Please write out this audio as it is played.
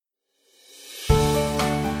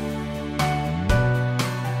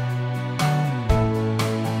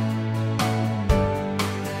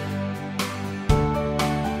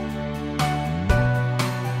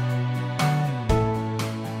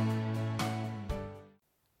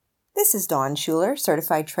This is Dawn Schuler,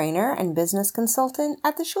 certified trainer and business consultant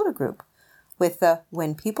at the Schuler Group, with the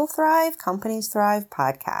When People Thrive, Companies Thrive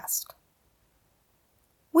podcast.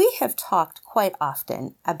 We have talked quite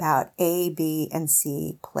often about A, B, and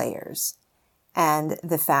C players, and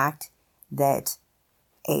the fact that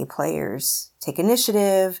A players take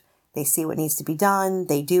initiative, they see what needs to be done,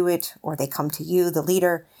 they do it, or they come to you, the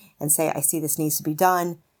leader, and say, I see this needs to be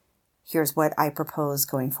done. Here's what I propose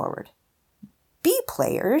going forward. B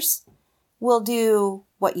players will do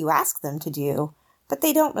what you ask them to do, but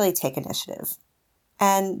they don't really take initiative.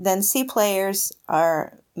 And then C players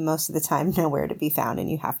are most of the time nowhere to be found, and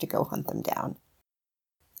you have to go hunt them down.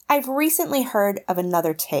 I've recently heard of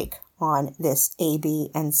another take on this A, B,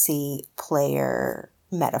 and C player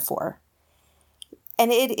metaphor.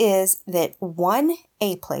 And it is that one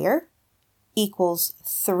A player equals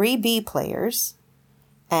 3 B players,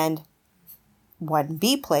 and one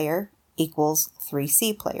B player equals 3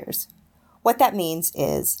 C players. What that means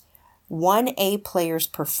is one A player's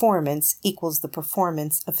performance equals the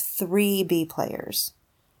performance of 3 B players,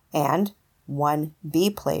 and one B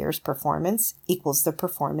player's performance equals the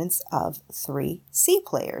performance of 3 C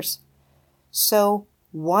players. So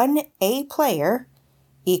one A player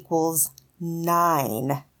equals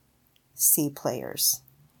 9 C players.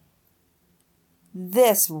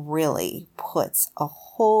 This really puts a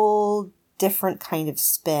whole different kind of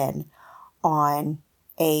spin on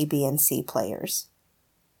A, B, and C players.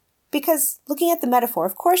 Because looking at the metaphor,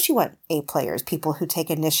 of course you want A players, people who take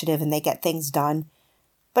initiative and they get things done.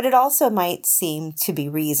 But it also might seem to be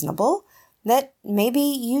reasonable that maybe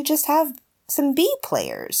you just have some B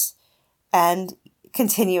players. And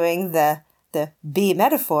continuing the B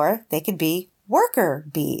metaphor, they could be worker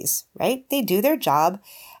bees, right? They do their job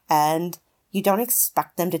and you don't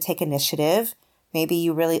expect them to take initiative. Maybe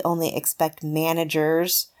you really only expect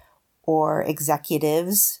managers or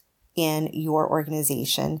executives in your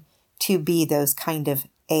organization to be those kind of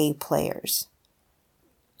A players.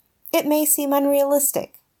 It may seem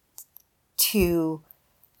unrealistic to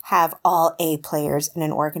have all A players in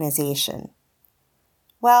an organization.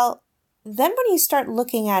 Well, then when you start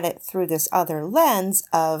looking at it through this other lens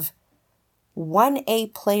of one A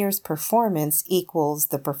player's performance equals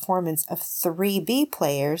the performance of 3 B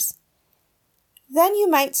players, then you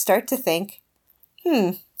might start to think,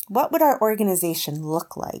 what would our organization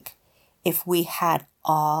look like if we had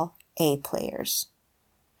all A players?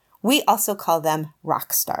 We also call them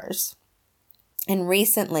rockstars. And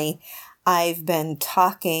recently, I've been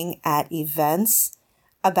talking at events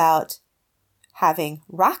about having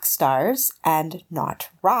rock stars and not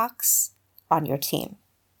rocks on your team.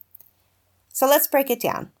 So let's break it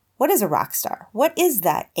down. What is a rock star? What is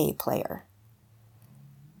that A player?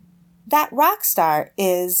 That rock star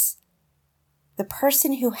is the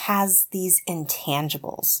person who has these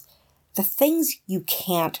intangibles, the things you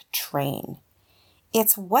can't train.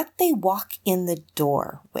 It's what they walk in the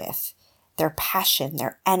door with, their passion,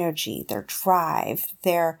 their energy, their drive,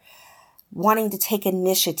 their wanting to take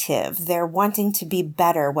initiative, they're wanting to be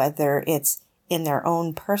better, whether it's in their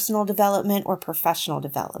own personal development or professional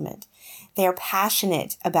development. They are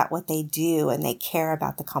passionate about what they do and they care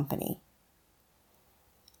about the company.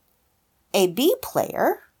 A B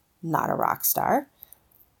player, not a rock star,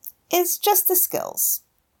 is just the skills,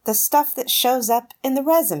 the stuff that shows up in the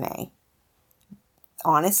resume.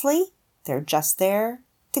 Honestly, they're just there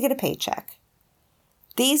to get a paycheck.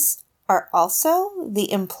 These are also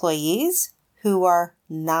the employees who are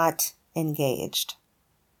not engaged.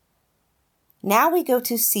 Now we go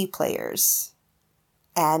to C players.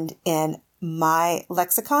 And in my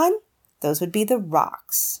lexicon, those would be the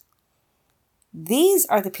rocks. These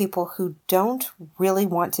are the people who don't really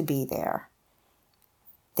want to be there.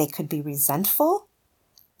 They could be resentful.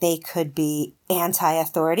 They could be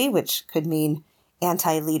anti-authority, which could mean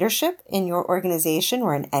anti-leadership in your organization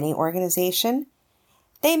or in any organization.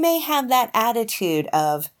 They may have that attitude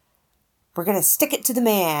of, we're going to stick it to the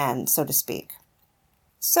man, so to speak.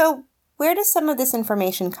 So where does some of this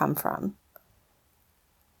information come from?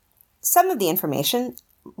 Some of the information,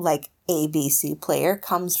 like ABC player,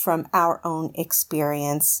 comes from our own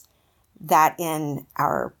experience, that in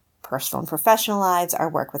our personal and professional lives, our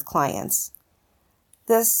work with clients.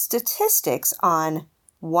 The statistics on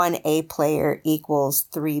 1 A player equals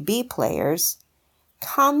 3 B players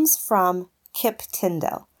comes from Kip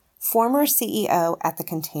Tyndall, former CEO at the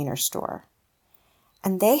Container Store.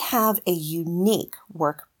 And they have a unique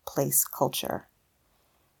workplace culture.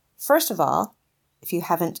 First of all, if you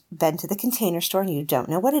haven't been to the Container Store and you don't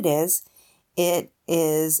know what it is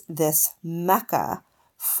this mecca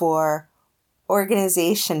for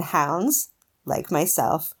organization hounds like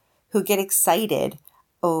myself who get excited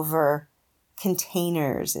over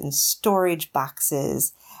containers and storage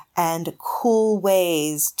boxes and cool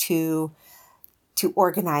ways to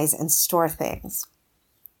organize and store things.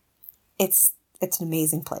 It's an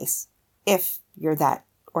amazing place if you're that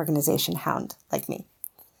organization hound like me.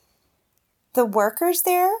 The workers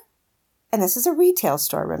there, and this is a retail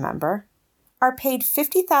store, remember, are paid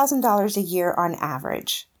 $50,000 a year on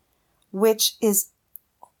average, which is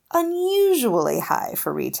unusually high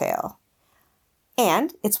for retail.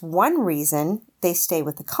 And it's one reason they stay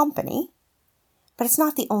with the company, but it's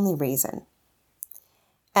not the only reason.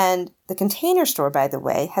 And the Container Store, by the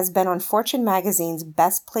way, has been on Fortune magazine's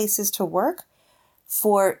best places to work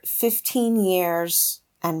for 15 years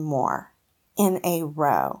and more in a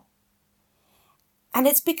row. And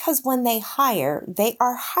it's because when they hire, they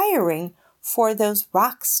are hiring for those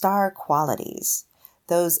rock star qualities,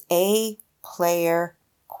 those A-player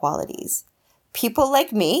qualities. People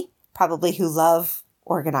like me, probably who love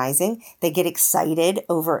organizing, they get excited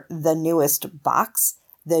over the newest box,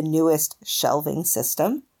 the newest shelving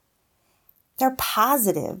system. They're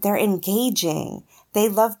positive, they're engaging, they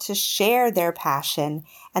love to share their passion,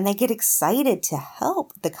 and they get excited to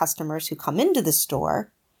help the customers who come into the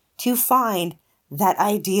store to find that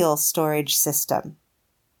ideal storage system.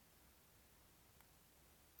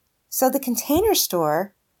 So the Container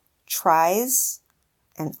Store tries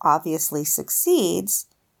and obviously succeeds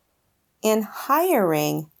in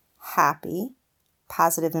hiring happy,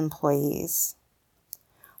 positive employees.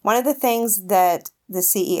 One of the things that the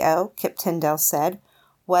CEO, Kip Tyndall, said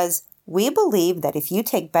was, "We believe that if you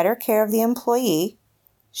take better care of the employee,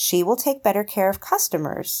 she will take better care of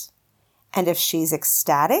customers. And if she's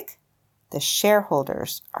ecstatic, the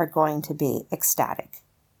shareholders are going to be ecstatic."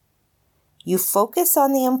 You focus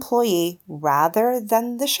on the employee rather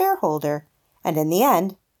than the shareholder, and in the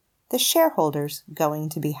end, the shareholder's going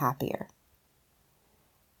to be happier.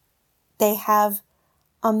 They have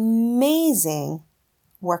amazing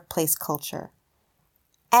workplace culture,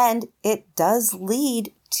 and it does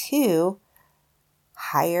lead to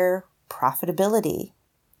higher profitability,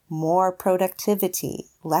 more productivity,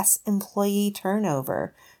 less employee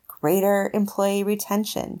turnover, greater employee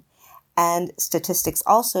retention. And statistics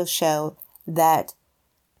also show that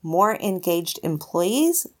more engaged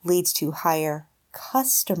employees leads to higher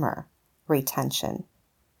customer retention.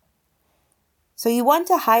 So you want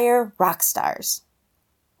to hire rock stars.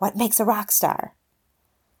 What makes a rock star?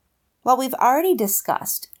 Well, we've already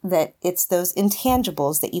discussed that it's those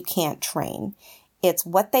intangibles that you can't train. It's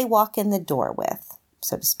what they walk in the door with,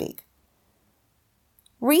 so to speak.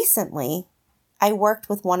 Recently, I worked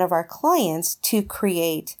with one of our clients to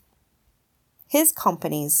create his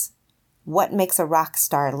company's What Makes a Rock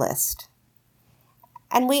Star list.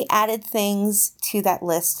 And we added things to that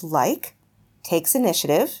list like takes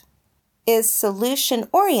initiative, is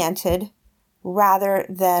solution-oriented rather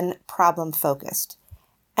than problem-focused.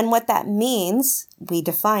 And what that means, we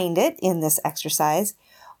defined it in this exercise,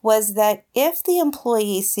 was that if the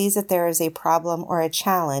employee sees that there is a problem or a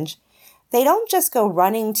challenge, they don't just go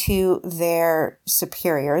running to their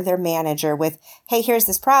superior, their manager with, "Hey, here's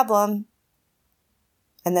this problem,"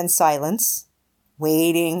 and then silence,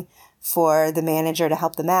 waiting for the manager to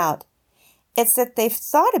help them out. It's that they've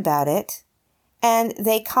thought about it and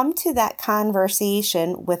they come to that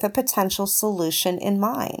conversation with a potential solution in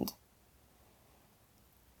mind.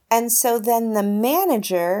 And so then the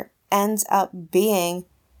manager ends up being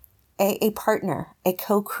a partner, a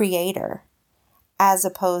co-creator, as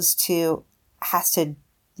opposed to has to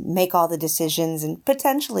make all the decisions and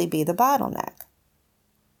potentially be the bottleneck.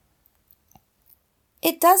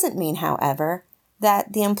 It doesn't mean, however,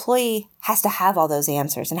 that the employee has to have all those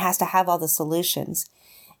answers and has to have all the solutions.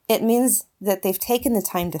 It means that they've taken the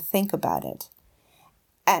time to think about it.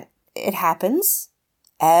 And it happens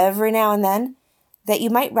every now and then that you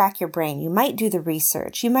might rack your brain. You might do the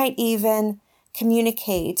research. You might even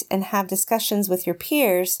communicate and have discussions with your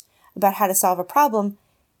peers about how to solve a problem,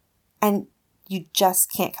 and you just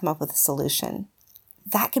can't come up with a solution.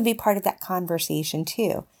 That can be part of that conversation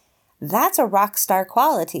too. That's a rock star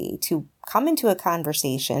quality, to come into a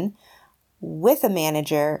conversation with a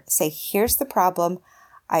manager, say, "Here's the problem.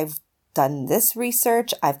 I've done this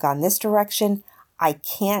research. I've gone this direction. I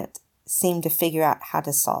can't seem to figure out how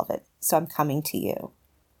to solve it, so I'm coming to you."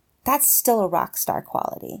 That's still a rock star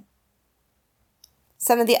quality.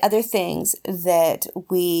 Some of the other things that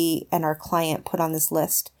we and our client put on this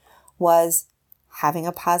list was having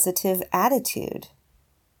a positive attitude,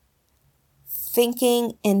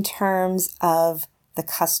 thinking in terms of the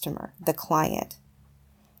customer, the client.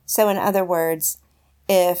 So in other words,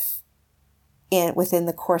 if within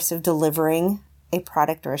the course of delivering a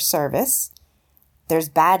product or a service, there's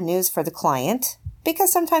bad news for the client,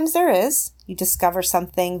 because sometimes there is. You discover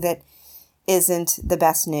something that isn't the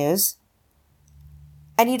best news.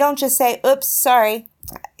 And you don't just say, oops, sorry,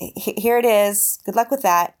 here it is. Good luck with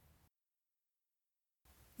that.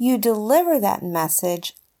 You deliver that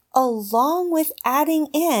message along with adding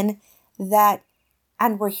in that,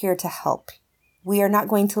 and we're here to help. We are not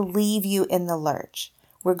going to leave you in the lurch.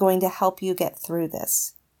 We're going to help you get through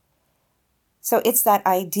this. So it's that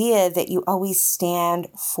idea that you always stand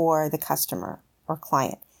for the customer or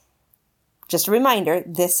client. Just a reminder,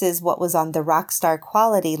 this is what was on the rockstar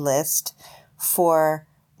quality list for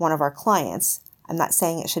one of our clients. I'm not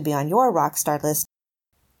saying it should be on your rockstar list.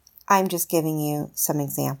 I'm just giving you some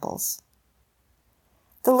examples.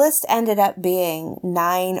 The list ended up being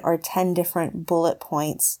 9 or 10 different bullet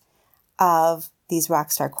points of these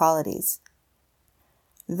rockstar qualities.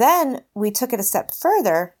 Then we took it a step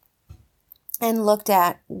further and looked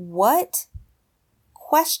at what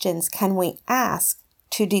questions can we ask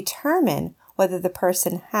to determine whether the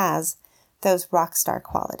person has those rockstar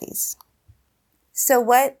qualities. So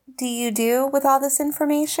what do you do with all this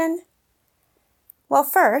information? Well,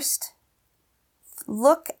 first,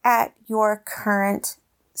 look at your current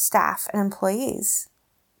staff and employees.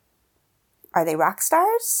 Are they rock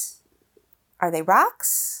stars? Are they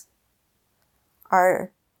rocks?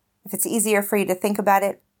 If it's easier for you to think about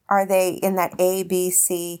it, are they in that A, B,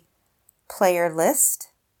 C player list?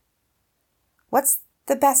 What's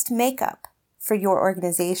the best makeup for your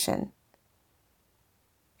organization?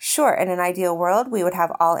 Sure, in an ideal world, we would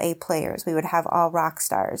have all A players. We would have all rock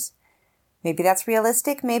stars. Maybe that's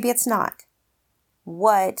realistic, maybe it's not.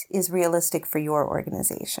 What is realistic for your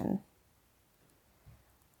organization?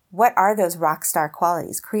 What are those rock star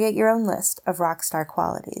qualities? Create your own list of rock star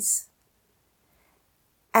qualities.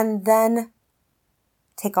 And then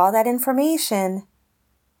take all that information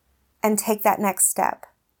and take that next step.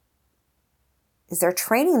 Is there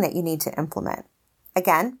training that you need to implement?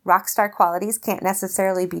 Again, rock star qualities can't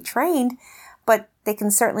necessarily be trained, but they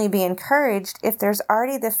can certainly be encouraged if there's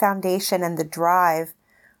already the foundation and the drive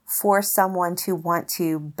for someone to want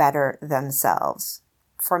to better themselves.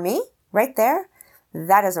 For me, right there,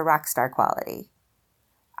 that is a rock star quality.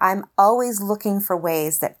 I'm always looking for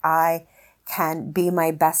ways that I can be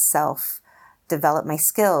my best self, develop my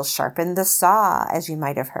skills, sharpen the saw, as you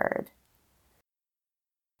might have heard.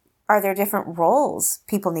 Are there different roles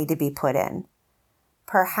people need to be put in?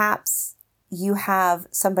 Perhaps you have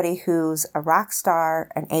somebody who's a rock star,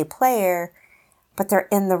 an A player, but they're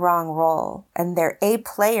in the wrong role. And their A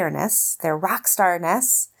playerness, their rock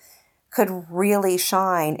starness, could really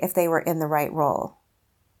shine if they were in the right role.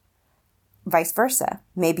 Vice versa.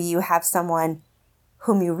 Maybe you have someone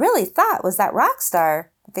whom you really thought was that rock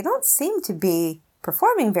star, but they don't seem to be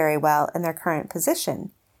performing very well in their current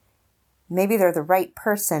position. Maybe they're the right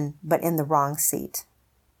person, but in the wrong seat.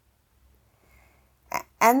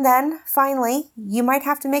 And then finally, you might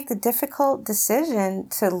have to make the difficult decision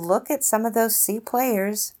to look at some of those C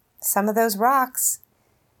players, some of those rocks,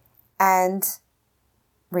 and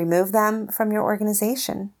remove them from your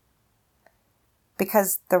organization.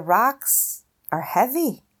 Because the rocks are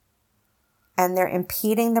heavy and they're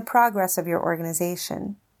impeding the progress of your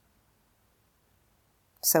organization.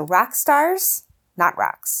 So rock stars, not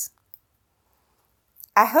rocks.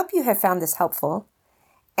 I hope you have found this helpful.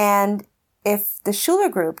 And if the Schuler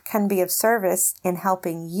Group can be of service in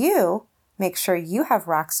helping you make sure you have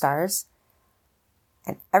rock stars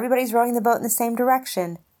and everybody's rowing the boat in the same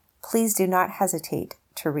direction, please do not hesitate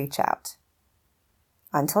to reach out.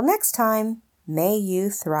 Until next time, may you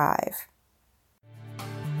thrive.